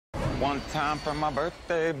One time for my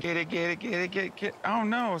birthday. Get it, get it, get it, get it, get it. Oh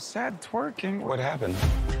no, sad twerking. What happened?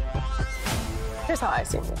 Here's how I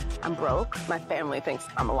see it. I'm broke. My family thinks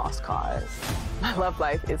I'm a lost cause. My love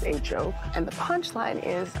life is a joke. And the punchline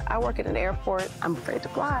is I work at an airport. I'm afraid to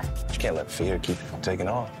fly. You can't let fear keep you from taking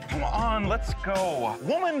off. Come on, let's go.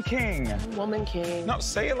 Woman King. Woman king. No,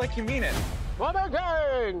 say it like you mean it. Woman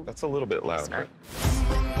king! That's a little bit loud. Sorry.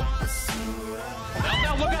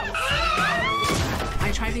 No, look out!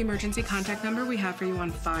 I tried the emergency contact number we have for you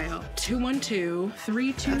on file.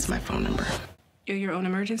 212-32. That's my phone number. You're your own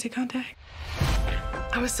emergency contact?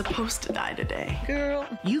 I was supposed to die today. Girl,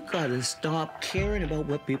 you gotta stop caring about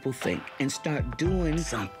what people think and start doing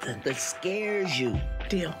something that scares you.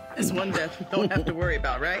 Deal. It's one death you don't have to worry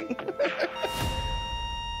about, right?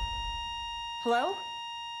 Hello?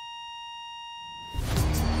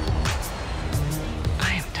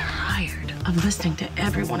 I am tired of listening to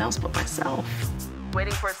everyone else but myself.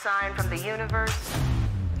 Waiting for a sign from the universe.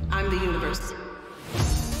 I'm the universe.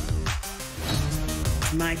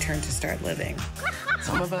 It's my turn to start living.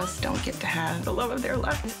 Some of us don't get to have the love of their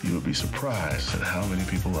life. You would be surprised at how many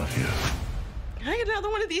people love you. Can I get another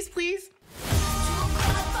one of these, please?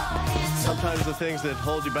 Sometimes the things that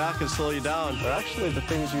hold you back and slow you down are actually the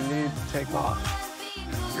things you need to take off.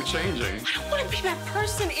 You're changing. I don't want to be that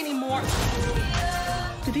person anymore.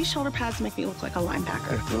 Do these shoulder pads make me look like a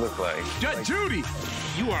linebacker? You look like... Judy,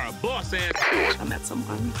 you are a boss ass. I met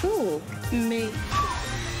someone. Who? Me.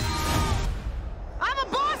 I'm a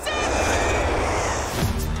boss ass!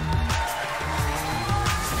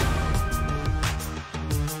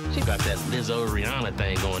 Got that Lizzo Rihanna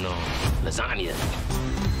thing going on. Lasagna.